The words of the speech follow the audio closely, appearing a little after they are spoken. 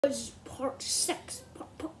Woods Part 6. Part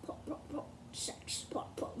 6. Part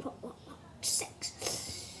 6.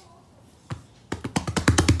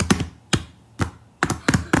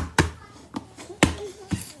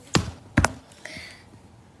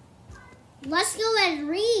 Let's go and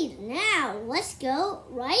read now. Let's go,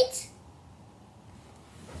 right?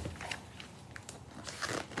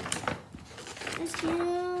 Let's go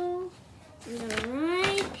on the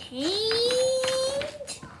right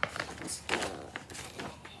page. Let's go.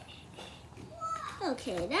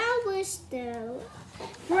 Okay, that was the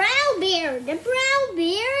brown bear. The brown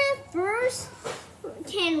bear first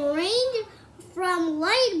can range from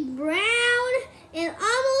light brown and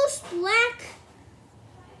almost black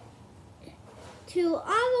to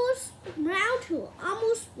almost brown to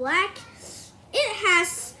almost black. It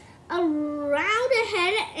has a round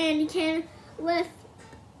head and can lift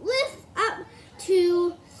up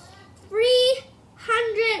to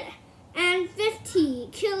 350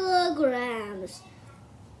 kilograms.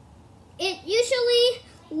 It usually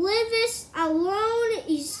lives alone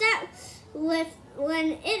except when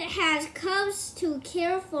it has cubs to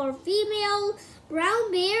care for. Female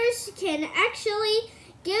brown bears can actually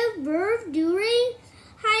give birth during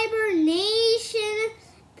hibernation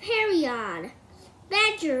period.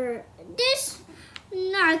 Badger. This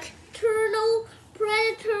nocturnal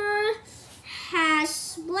predator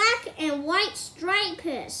has black and white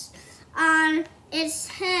stripes on its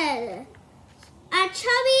head, a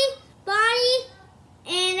chubby body,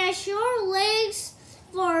 and short legs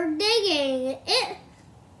for digging. It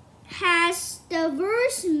has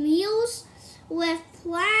diverse meals with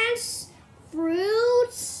plants,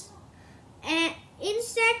 fruits, and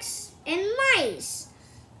insects and mice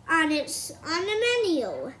on the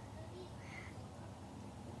menu.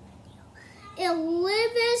 It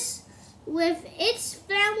lives with its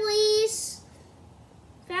family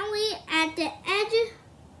at the edge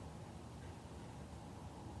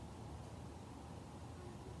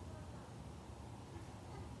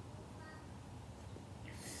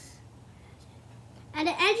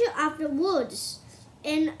of the woods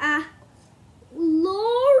in a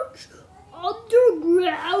large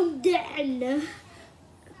underground den.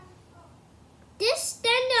 This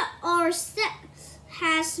den or set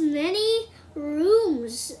has many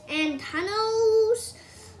rooms and tunnels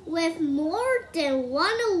with more than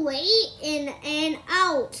one way in and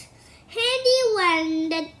out. Handy when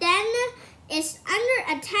the den is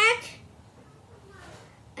under attack.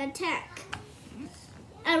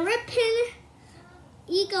 A ripping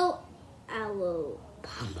eagle owl.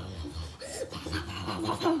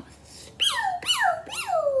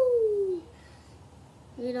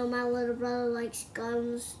 You know, my little brother likes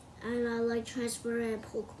guns, and I like Transfer and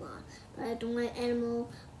Pokemon, but I don't like animal,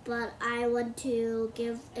 but I want to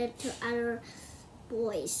give it to other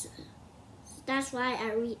boys. That's why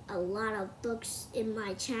I read a lot of books in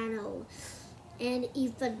my channel. And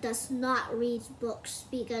Ethan does not read books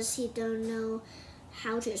because he don't know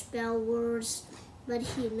how to spell words, but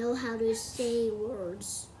he know how to say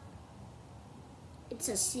words. It's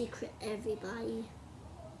a secret, everybody.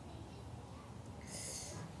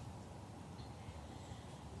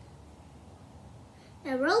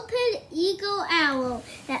 European eagle owl.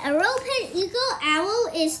 The European eagle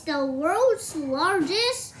owl is the world's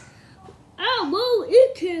largest owl.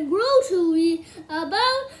 It can grow to be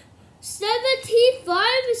about 75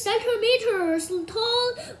 centimeters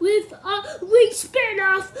tall with a wingspan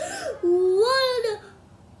of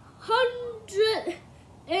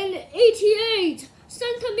 188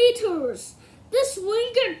 centimeters. This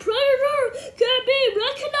winged predator can be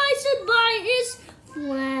recognized by its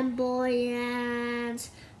flamboyant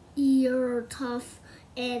ear tuft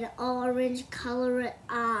and orange-colored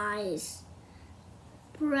eyes.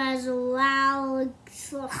 Brazilian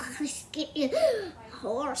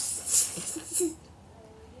horse.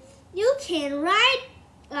 You can ride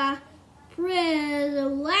a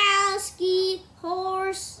Brazilian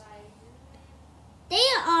horse.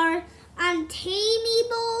 They are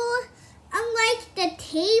untamable. Unlike the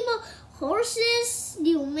tame horses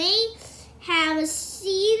you may have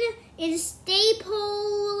seen in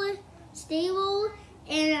stable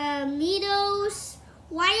and meadows,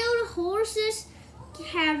 wild horses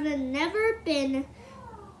have never been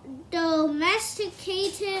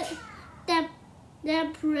domesticated. The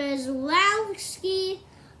Brazilian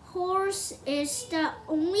horse is the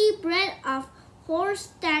only breed of horse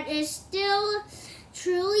that is still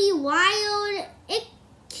truly wild. It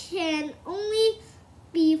can only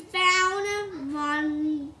be found in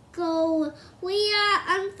Mongolia.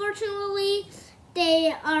 Unfortunately,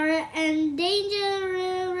 they are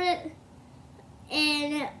endangered,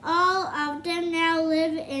 and all of them now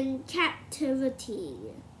live in captivity.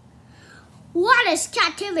 What is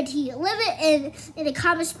captivity? Leave it in the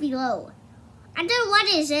comments below. I don't know what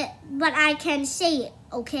is it, but I can say it,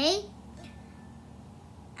 okay?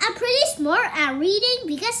 I'm pretty smart at reading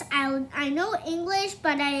because I know English,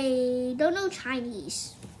 but I don't know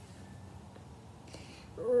Chinese.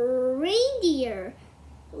 Reindeer.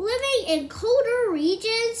 Living in colder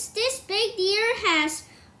regions, this big deer has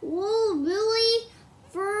woolly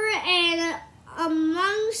fur and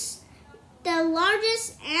amongst the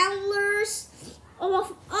largest antlers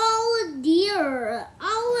of all deer.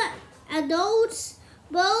 All adults,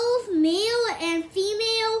 both male and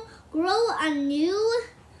female, grow a new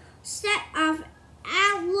set of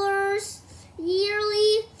antlers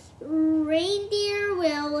yearly. Reindeer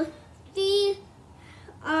will feed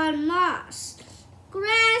on moss,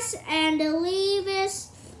 grass, and the leaves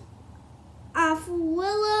of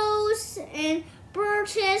willows and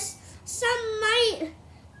birches. Some might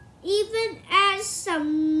even add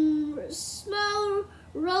some small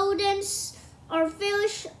rodents or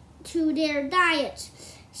fish to their diet.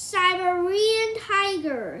 Siberian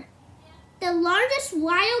tiger. The largest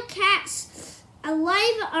wild cats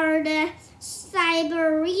alive are the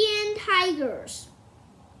Siberian tigers.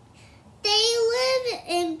 They live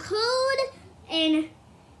in cold and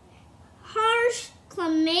harsh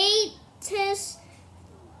climates,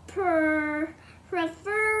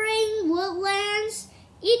 preferring woodlands.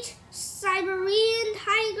 Each Siberian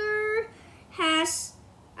tiger has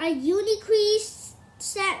a unique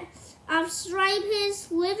set of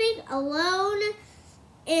stripes. Living alone,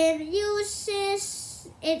 it uses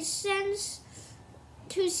its sense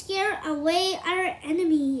to scare away other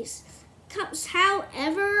enemies. Cubs,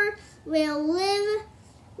 however, will live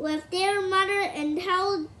with their mother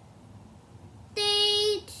until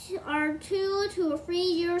they are 2 to 3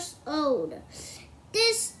 years old.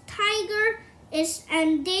 This tiger is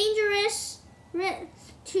dangerous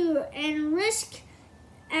and risk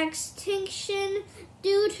extinction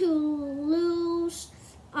due to loss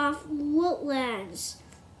of woodlands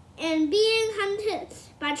and being hunted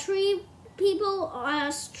by tree people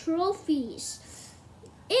as trophies.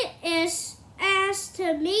 It is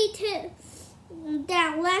estimated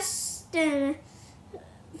that less than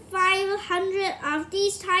 500 of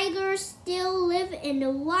these tigers still live in the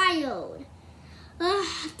wild.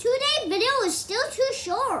 Today's video is still too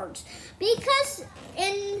short because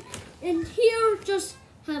in here just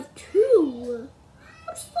have 2.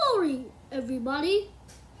 I'm sorry, everybody.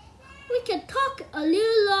 We can talk a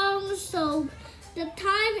little long, so the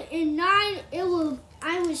time in 9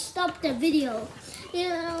 I will stop the video. You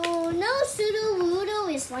know, no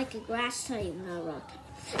Sudowoodo is like a grass type, not rock type.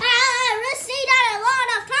 I've seen that a lot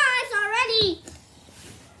of times already.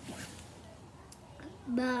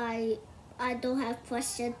 But I don't have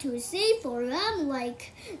question to say for them,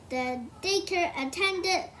 like the daycare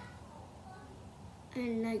attendant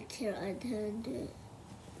and night care attendant.